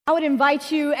I would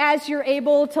invite you, as you're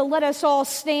able, to let us all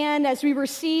stand as we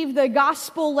receive the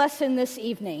gospel lesson this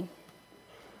evening.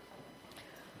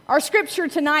 Our scripture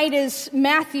tonight is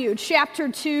Matthew chapter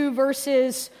 2,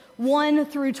 verses 1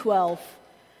 through 12.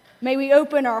 May we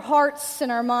open our hearts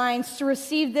and our minds to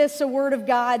receive this, a word of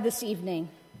God, this evening.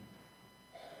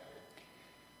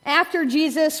 After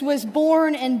Jesus was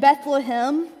born in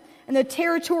Bethlehem, in the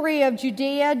territory of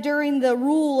Judea during the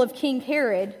rule of King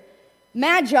Herod,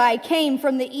 Magi came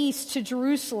from the east to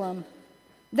Jerusalem.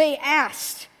 They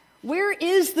asked, "Where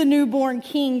is the newborn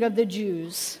King of the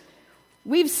Jews?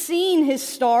 We've seen his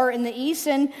star in the east,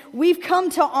 and we've come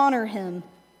to honor him."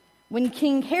 When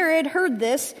King Herod heard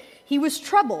this, he was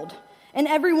troubled, and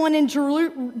everyone in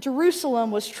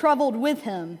Jerusalem was troubled with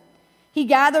him. He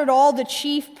gathered all the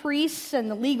chief priests and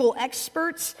the legal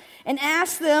experts and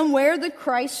asked them where the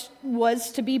Christ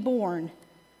was to be born.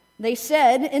 They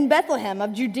said, "In Bethlehem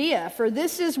of Judea, for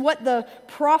this is what the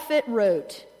prophet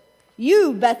wrote.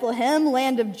 You, Bethlehem,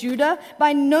 land of Judah,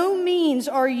 by no means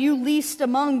are you least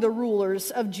among the rulers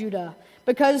of Judah,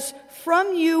 because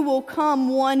from you will come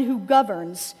one who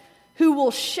governs, who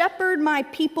will shepherd my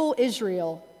people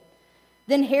Israel."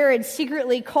 Then Herod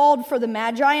secretly called for the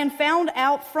Magi and found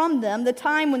out from them the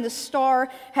time when the star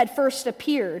had first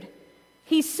appeared.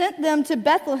 He sent them to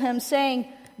Bethlehem,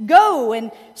 saying, "Go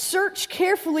and search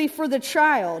carefully for the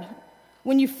child.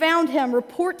 When you found him,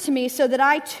 report to me so that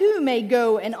I too may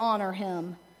go and honor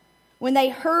him." When they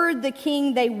heard the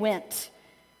king, they went.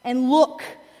 And look,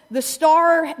 the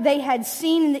star they had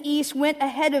seen in the east went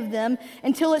ahead of them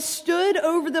until it stood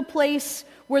over the place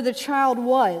where the child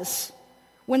was.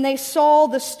 When they saw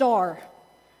the star,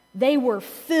 they were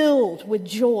filled with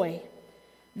joy.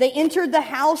 They entered the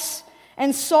house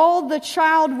and saw the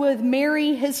child with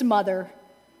Mary, his mother.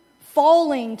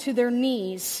 Falling to their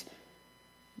knees,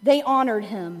 they honored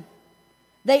him.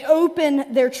 They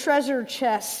opened their treasure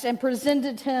chests and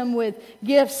presented him with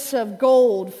gifts of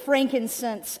gold,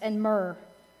 frankincense, and myrrh.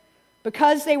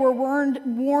 Because they were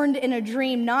warned in a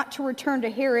dream not to return to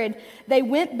Herod, they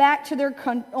went back to their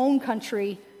own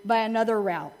country by another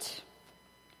route.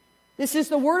 This is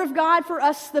the word of God for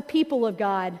us, the people of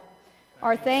God.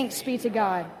 Our thanks be to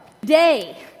God.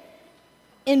 Today,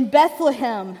 in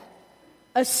Bethlehem,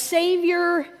 a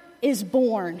Savior is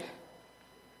born.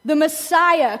 The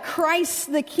Messiah, Christ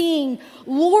the King,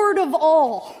 Lord of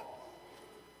all.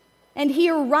 And he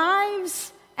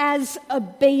arrives as a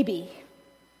baby.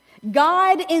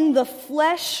 God in the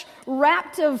flesh,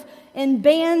 wrapped in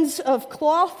bands of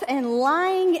cloth and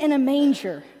lying in a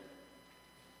manger.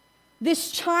 This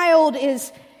child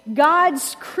is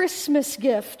God's Christmas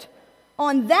gift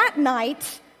on that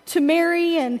night to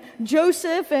Mary and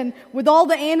Joseph and with all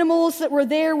the animals that were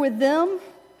there with them,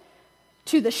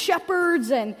 to the shepherds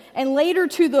and later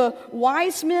to the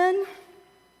wise men.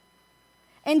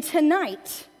 And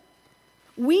tonight,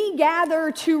 we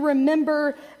gather to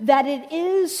remember that it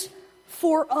is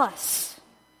for us,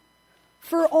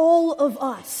 for all of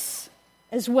us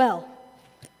as well.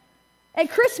 At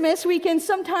Christmas, we can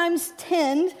sometimes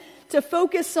tend to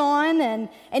focus on and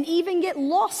even get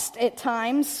lost at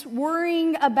times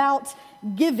worrying about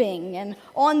giving and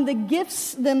on the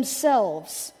gifts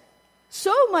themselves.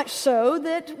 So much so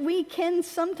that we can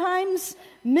sometimes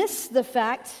miss the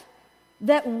fact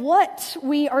that what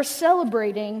we are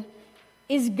celebrating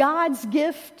is God's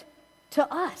gift to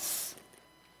us.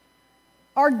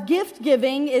 Our gift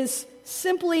giving is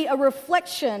simply a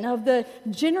reflection of the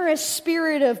generous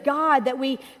Spirit of God that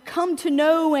we come to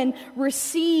know and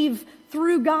receive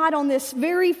through God on this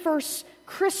very first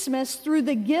Christmas through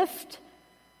the gift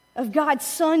of God's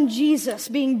Son Jesus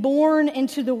being born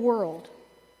into the world.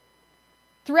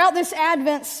 Throughout this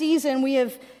Advent season, we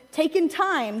have taken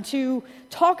time to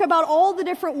talk about all the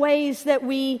different ways that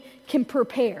we can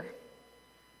prepare.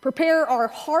 Prepare our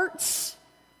hearts,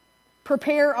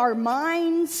 prepare our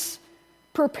minds,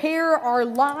 prepare our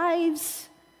lives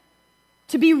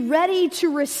to be ready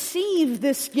to receive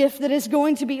this gift that is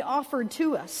going to be offered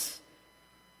to us.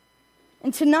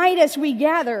 And tonight as we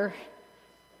gather,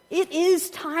 it is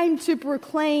time to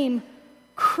proclaim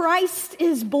Christ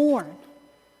is born.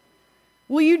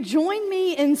 Will you join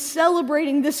me in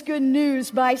celebrating this good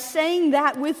news by saying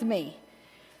that with me?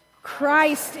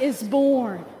 Christ is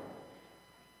born.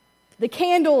 The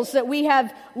candles that we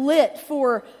have lit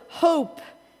for hope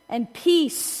and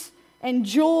peace and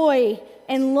joy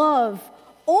and love,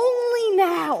 only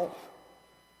now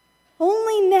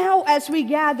as we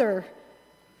gather,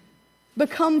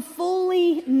 become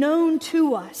fully known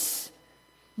to us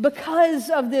because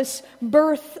of this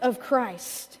birth of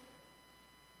Christ.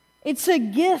 It's a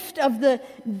gift of the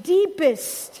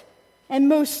deepest and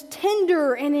most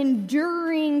tender and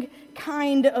enduring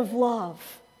kind of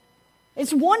love.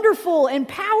 It's wonderful and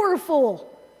powerful,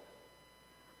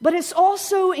 but it's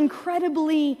also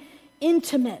incredibly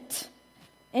intimate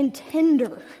and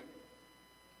tender.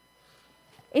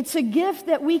 It's a gift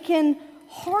that we can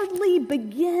hardly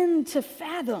begin to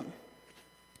fathom.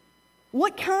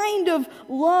 What kind of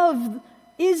love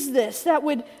is this that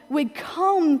would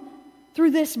come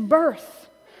through this birth?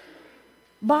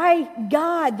 By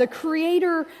God, the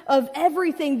creator of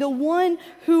everything, the one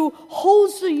who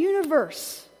holds the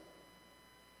universe,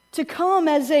 to come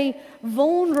as a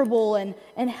vulnerable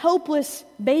and helpless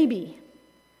baby,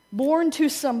 born to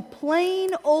some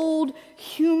plain old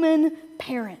human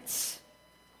parents.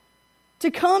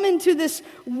 To come into this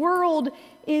world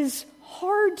is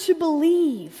hard to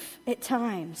believe at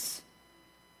times.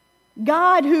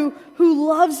 God, who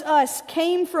loves us,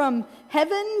 came from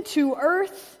heaven to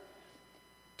earth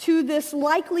to this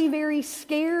likely very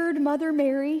scared Mother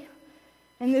Mary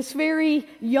and this very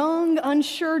young,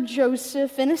 unsure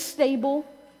Joseph in a stable.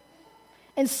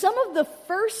 And some of the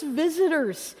first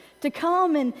visitors to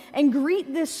come and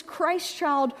greet this Christ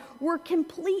child were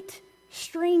complete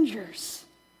strangers.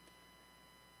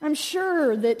 I'm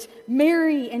sure that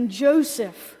Mary and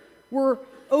Joseph were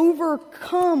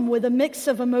overcome with a mix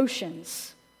of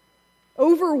emotions,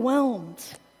 overwhelmed.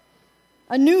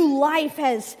 A new life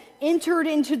has entered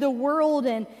into the world,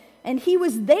 and he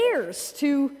was theirs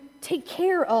to take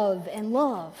care of and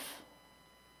love.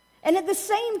 And at the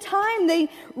same time, they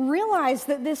realized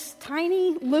that this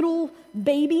tiny little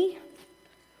baby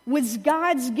was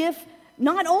God's gift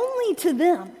not only to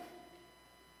them,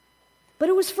 but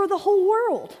it was for the whole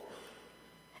world.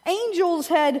 Angels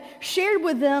had shared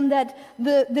with them that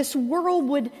this world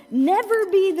would never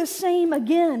be the same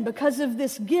again because of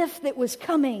this gift that was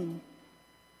coming.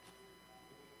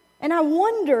 And I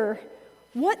wonder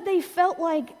what they felt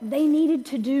like they needed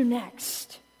to do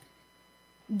next.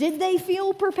 Did they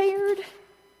feel prepared?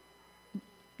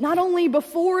 Not only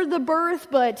before the birth,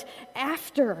 but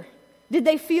after. Did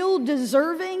they feel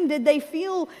deserving? Did they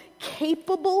feel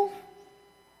capable?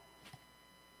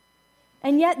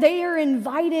 And yet they are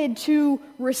invited to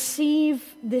receive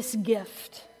this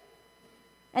gift.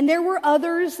 And there were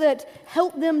others that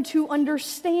helped them to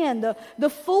understand the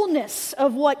fullness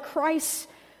of what Christ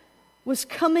was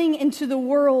coming into the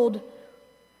world,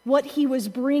 what he was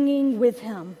bringing with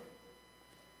him.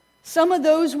 Some of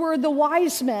those were the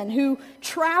wise men who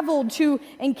traveled to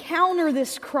encounter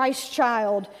this Christ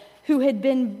child who had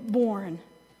been born,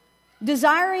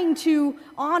 desiring to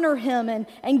honor him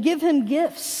and give him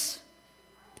gifts.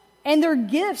 And their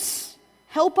gifts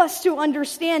help us to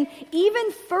understand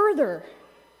even further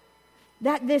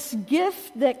that this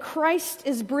gift that Christ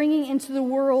is bringing into the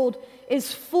world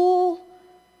is full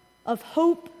of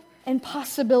hope and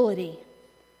possibility.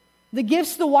 The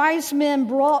gifts the wise men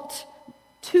brought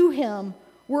to him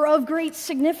were of great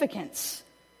significance,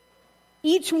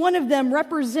 each one of them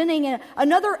representing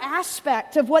another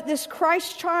aspect of what this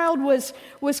Christ child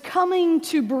was coming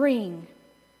to bring.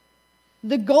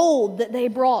 The gold that they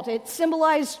brought, it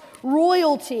symbolized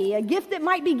royalty, a gift that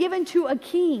might be given to a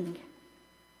king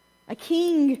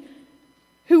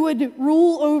who would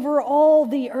rule over all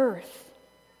the earth.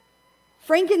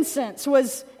 Frankincense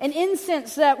was an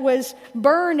incense that was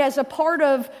burned as a part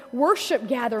of worship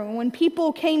gathering when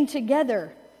people came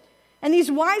together. And these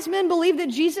wise men believed that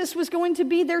Jesus was going to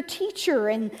be their teacher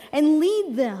and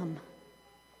lead them.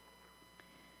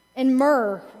 And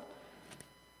myrrh,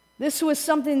 this was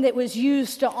something that was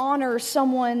used to honor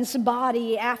someone's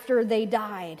body after they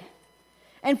died.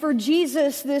 And for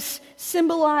Jesus, this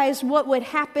symbolized what would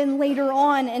happen later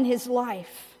on in his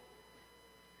life.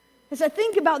 As I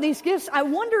think about these gifts, I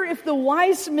wonder if the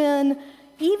wise men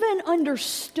even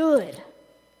understood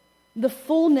the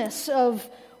fullness of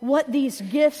what these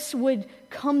gifts would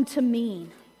come to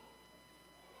mean.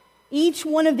 Each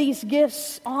one of these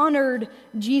gifts honored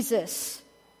Jesus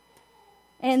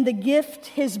and the gift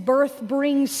his birth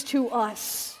brings to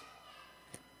us.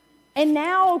 And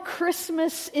now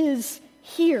Christmas is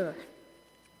here.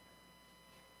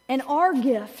 And our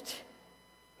gift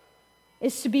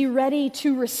is to be ready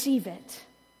to receive it.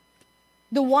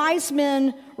 The wise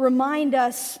men remind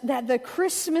us that the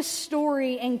Christmas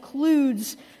story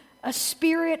includes a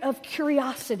spirit of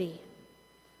curiosity.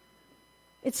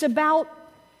 It's about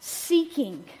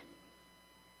seeking.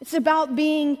 It's about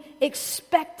being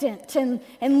expectant and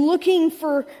looking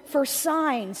for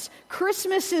signs.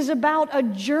 Christmas is about a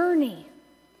journey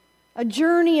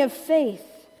of faith.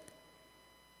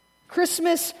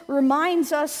 Christmas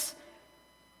reminds us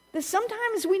that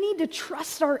sometimes we need to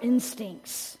trust our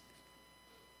instincts.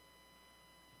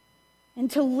 and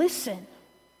to listen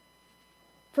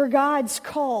for God's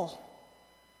call,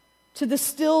 to the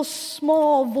still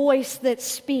small voice that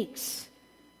speaks.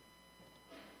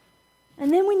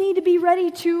 And then we need to be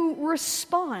ready to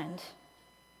respond.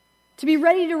 To be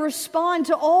ready to respond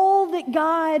to all that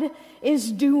God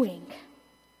is doing.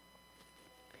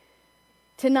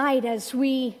 Tonight, as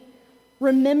we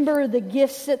remember the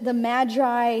gifts that the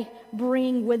Magi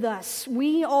bring with us,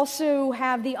 we also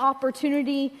have the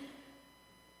opportunity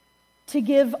to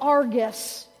give our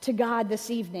gifts to God this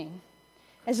evening.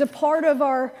 As a part of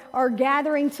our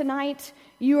gathering tonight,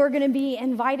 you are going to be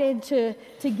invited to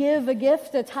give a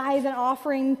gift, a tithe and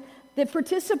offering that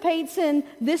participates in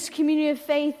this community of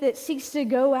faith that seeks to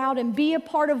go out and be a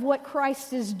part of what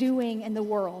Christ is doing in the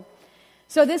world.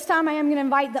 So this time I am going to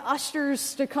invite the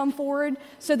ushers to come forward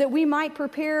so that we might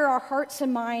prepare our hearts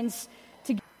and minds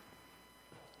to.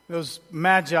 Those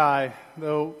magi,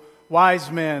 the wise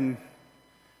men,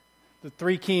 the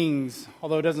three kings,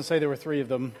 although it doesn't say there were three of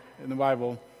them in the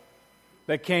Bible,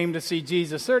 that came to see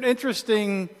Jesus. They're an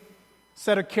interesting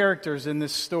set of characters in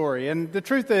this story. And the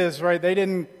truth is, right,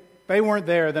 they weren't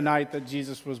there the night that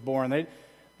Jesus was born.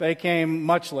 They came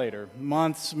much later,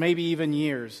 months, maybe even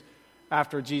years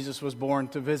after Jesus was born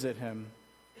to visit him.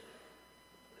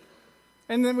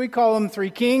 And then we call them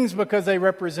three kings because they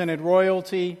represented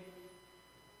royalty.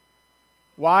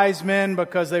 Wise men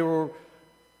because they were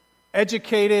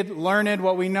educated, learned.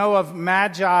 What we know of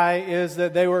magi is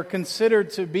that they were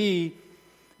considered to be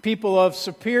people of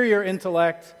superior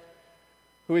intellect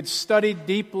who had studied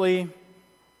deeply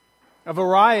a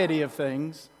variety of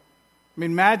things. I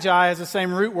mean, magi has the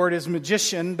same root word as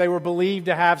magician. They were believed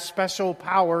to have special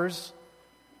powers,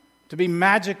 to be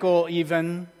magical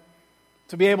even,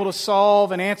 to be able to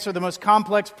solve and answer the most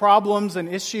complex problems and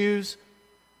issues.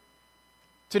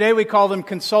 Today we call them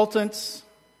consultants.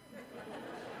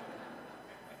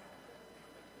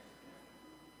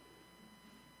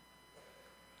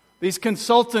 These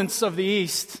consultants of the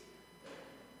East,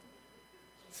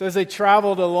 says they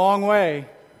traveled a long way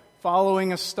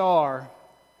following a star.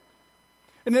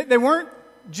 And they weren't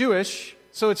Jewish,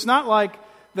 so it's not like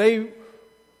they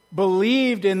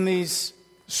believed in these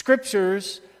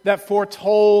scriptures that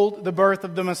foretold the birth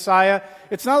of the Messiah.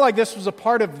 It's not like this was a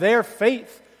part of their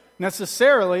faith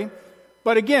necessarily.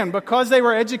 But again, because they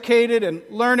were educated and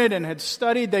learned and had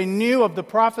studied, they knew of the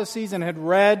prophecies and had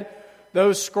read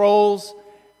those scrolls.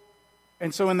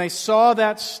 And so when they saw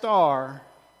that star,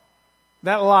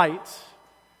 that light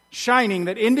shining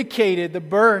that indicated the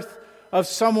birth of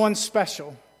someone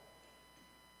special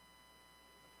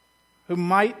who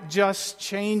might just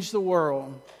change the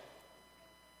world,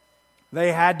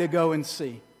 they had to go and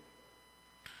see.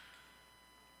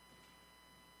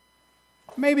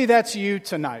 Maybe that's you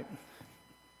tonight.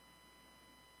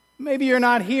 Maybe you're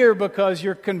not here because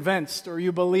you're convinced or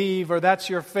you believe or that's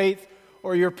your faith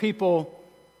or your people.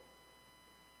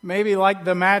 Maybe like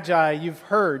the Magi, you've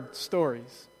heard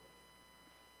stories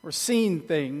or seen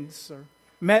things or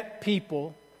met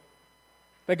people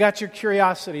that got your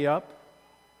curiosity up.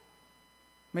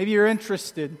 Maybe you're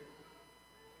interested,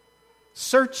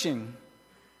 searching,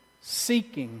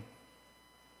 seeking,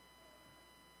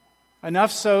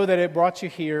 enough so that it brought you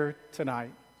here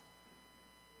tonight.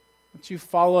 That you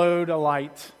followed a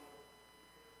light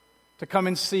to come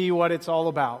and see what it's all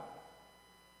about.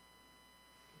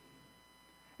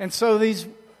 And so these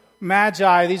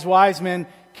magi, these wise men,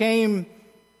 came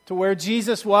to where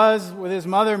Jesus was with his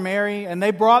mother Mary, and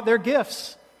they brought their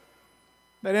gifts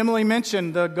that Emily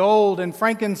mentioned, the gold and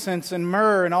frankincense and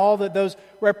myrrh and all that those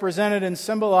represented and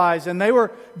symbolized. And they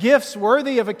were gifts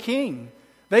worthy of a king.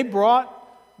 They brought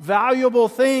valuable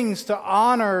things to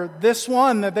honor this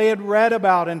one that they had read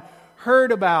about and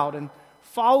heard about and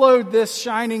followed this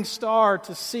shining star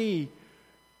to see.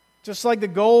 Just like the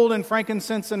gold and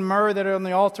frankincense and myrrh that are on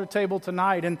the altar table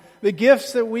tonight, and the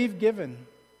gifts that we've given.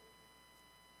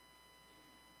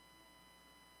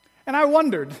 And I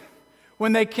wondered,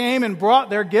 when they came and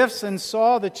brought their gifts and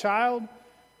saw the child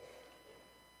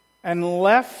and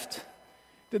left,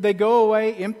 did they go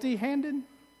away empty-handed?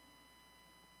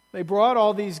 They brought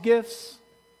all these gifts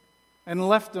and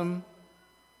left them.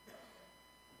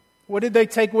 What did they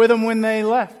take with them when they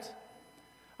left?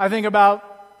 I think about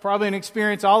probably an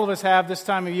experience all of us have this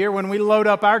time of year when we load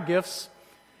up our gifts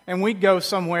and we go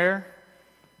somewhere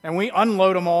and we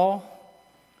unload them all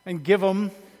and give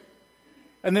them.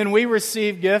 And then we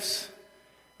receive gifts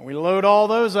and we load all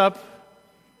those up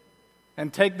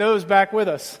and take those back with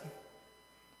us.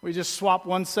 We just swap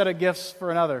one set of gifts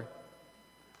for another.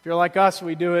 If you're like us,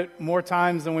 we do it more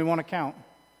times than we want to count.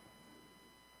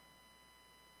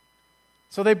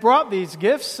 So they brought these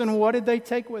gifts, and what did they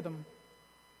take with them?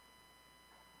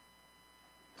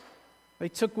 They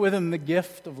took with them the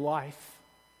gift of life,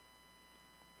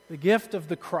 the gift of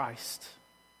the Christ,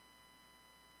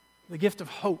 the gift of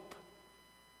hope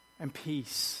and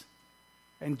peace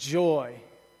and joy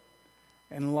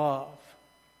and love.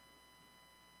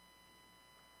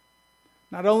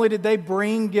 Not only did they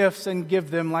bring gifts and give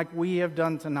them like we have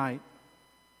done tonight,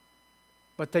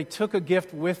 but they took a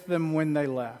gift with them when they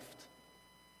left.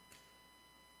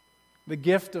 The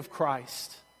gift of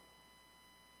Christ.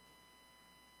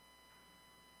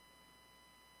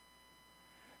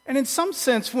 And in some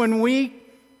sense, when we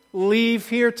leave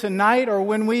here tonight, or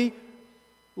when we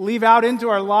leave out into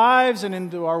our lives and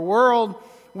into our world,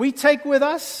 we take with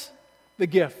us the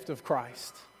gift of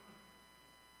Christ.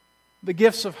 The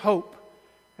gifts of hope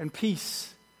and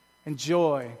peace and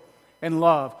joy and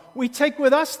love. We take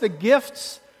with us the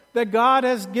gifts that God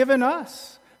has given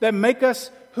us that make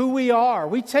us who we are.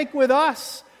 We take with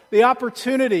us the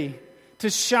opportunity to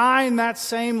shine that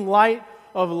same light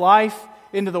of life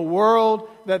into the world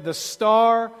that the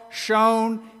star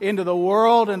shone into the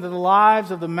world, into the lives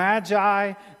of the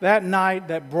Magi that night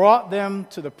that brought them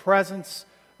to the presence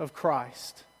of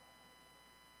Christ.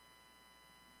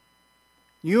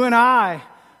 You and I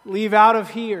leave out of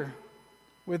here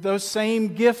with those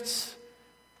same gifts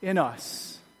in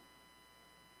us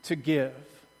to give.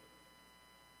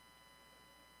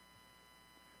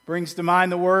 Brings to mind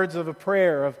the words of a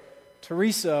prayer of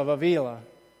Teresa of Avila,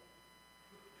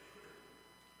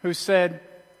 who said,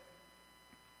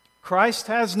 Christ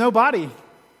has no body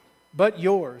but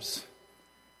yours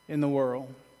in the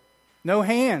world, no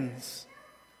hands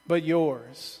but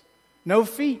yours, no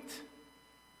feet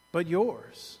but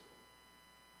yours.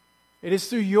 It is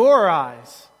through your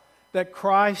eyes that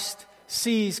Christ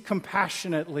sees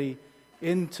compassionately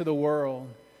into the world.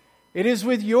 It is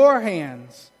with your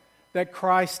hands that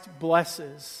Christ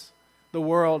blesses the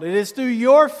world. It is through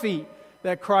your feet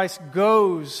that Christ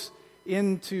goes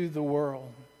into the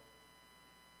world.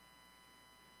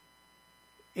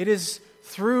 It is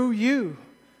through you,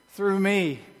 through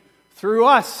me, through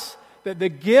us, that the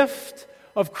gift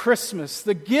of Christmas,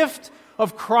 the gift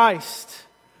of Christ,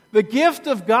 the gift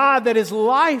of God that is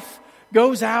life,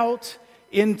 goes out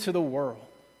into the world.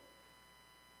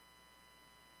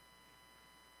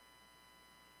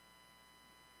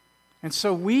 And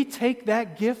so we take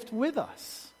that gift with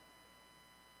us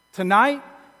tonight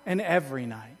and every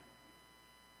night.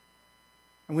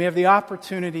 And we have the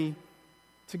opportunity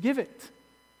to give it,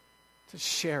 to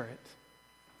share it,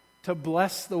 to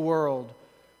bless the world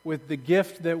with the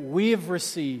gift that we have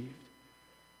received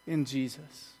in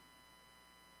Jesus.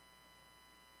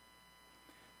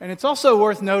 And it's also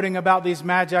worth noting about these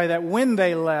Magi that when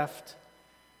they left,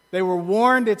 they were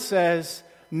warned, it says,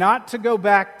 not to go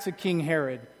back to King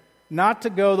Herod, not to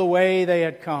go the way they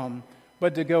had come,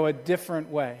 but to go a different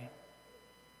way.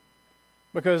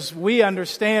 Because we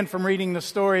understand from reading the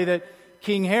story that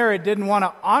King Herod didn't want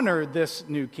to honor this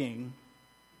new king.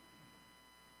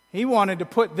 He wanted to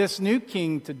put this new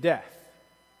king to death.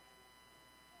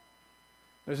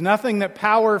 There's nothing that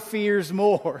power fears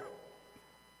more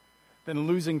than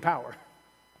losing power.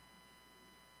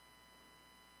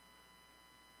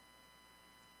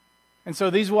 And so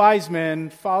these wise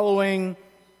men, following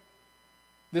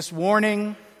this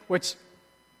warning, which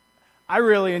I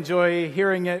really enjoy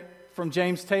hearing it from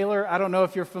James Taylor. I don't know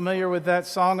if you're familiar with that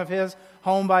song of his,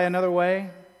 Home by Another Way.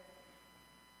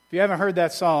 If you haven't heard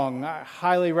that song, I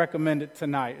highly recommend it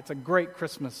tonight. It's a great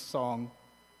Christmas song.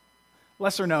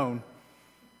 Lesser known,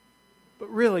 but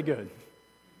really good.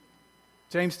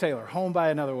 James Taylor, Home by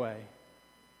Another Way.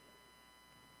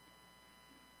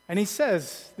 And he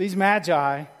says, these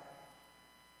Magi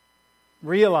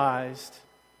realized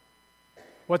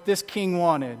what this king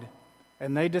wanted,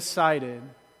 and they decided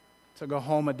to go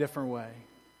home a different way.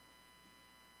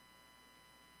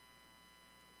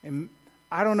 And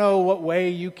I don't know what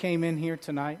way you came in here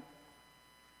tonight.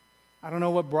 I don't know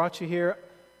what brought you here.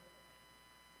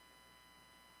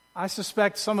 I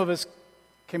suspect some of us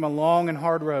came a long and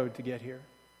hard road to get here.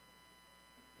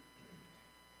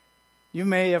 You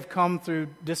may have come through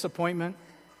disappointment,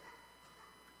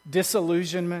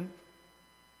 disillusionment,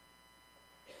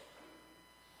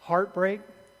 heartbreak,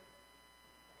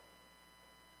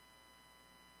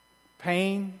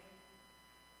 pain,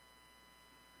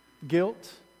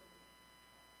 guilt,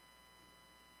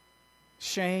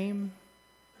 shame.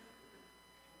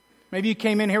 Maybe you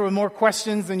came in here with more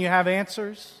questions than you have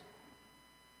answers.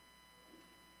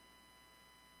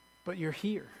 But you're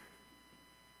here.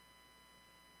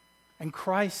 And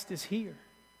Christ is here.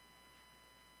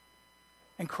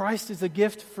 And Christ is a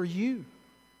gift for you.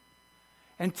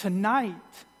 And tonight,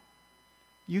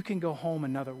 you can go home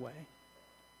another way.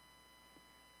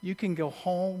 you can go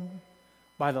home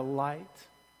by the light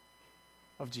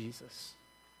of Jesus.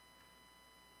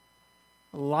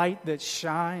 A light that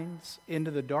shines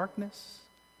into the darkness,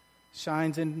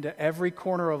 shines into every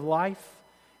corner of life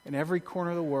and every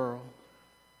corner of the world.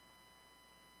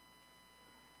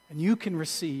 And you can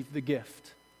receive the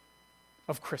gift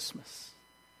of Christmas.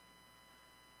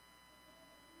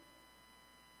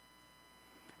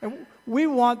 And we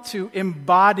want to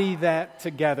embody that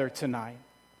together tonight.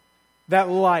 That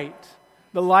light,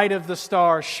 the light of the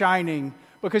star shining.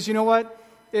 Because you know what?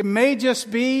 It may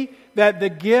just be that the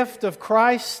gift of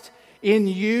Christ in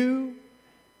you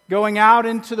going out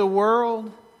into the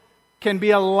world can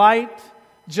be a light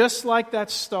just like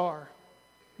that star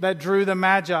that drew the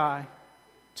Magi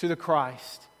to the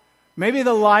Christ. Maybe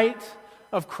the light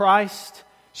of Christ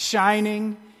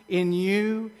shining in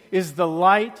you is the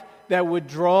light that would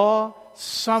draw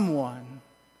someone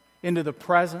into the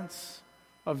presence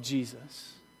of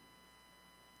Jesus,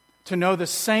 to know the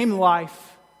same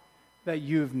life that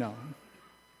you've known.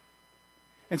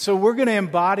 And so we're going to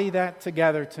embody that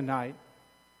together tonight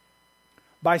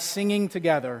by singing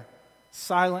together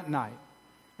Silent Night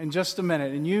in just a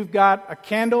minute. And you've got a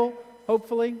candle,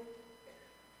 hopefully.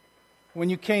 When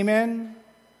you came in,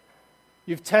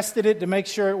 you've tested it to make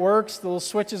sure it works. The little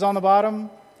switch is on the bottom.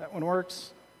 That one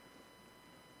works.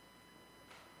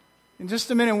 In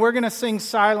just a minute, we're going to sing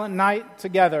Silent Night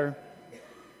together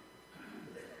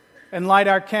and light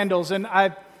our candles. And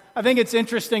I think it's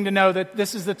interesting to know that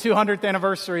this is the 200th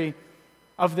anniversary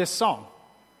of this song.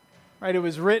 Right? It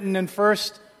was written and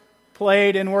first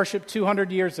played in worship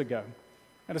 200 years ago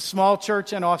at a small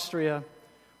church in Austria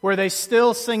where they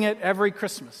still sing it every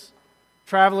Christmas.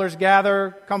 Travelers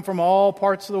gather, come from all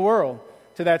parts of the world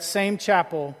to that same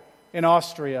chapel in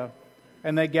Austria,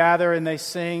 and they gather and they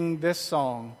sing this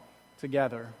song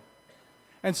together.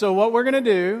 And so what we're going to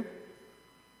do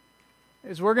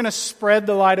is we're going to spread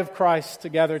the light of Christ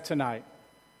together tonight.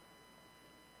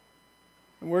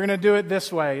 And we're going to do it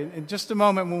this way. In just a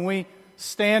moment, when we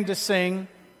stand to sing,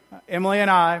 Emily and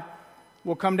I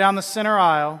will come down the center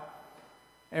aisle,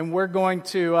 and we're going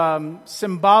to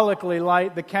symbolically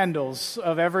light the candles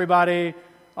of everybody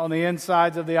on the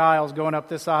insides of the aisles going up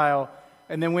this aisle.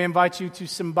 And then we invite you to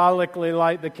symbolically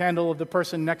light the candle of the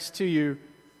person next to you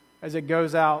as it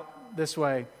goes out this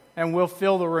way. And we'll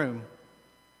fill the room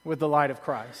with the light of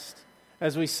Christ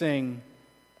as we sing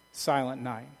Silent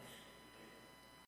Night.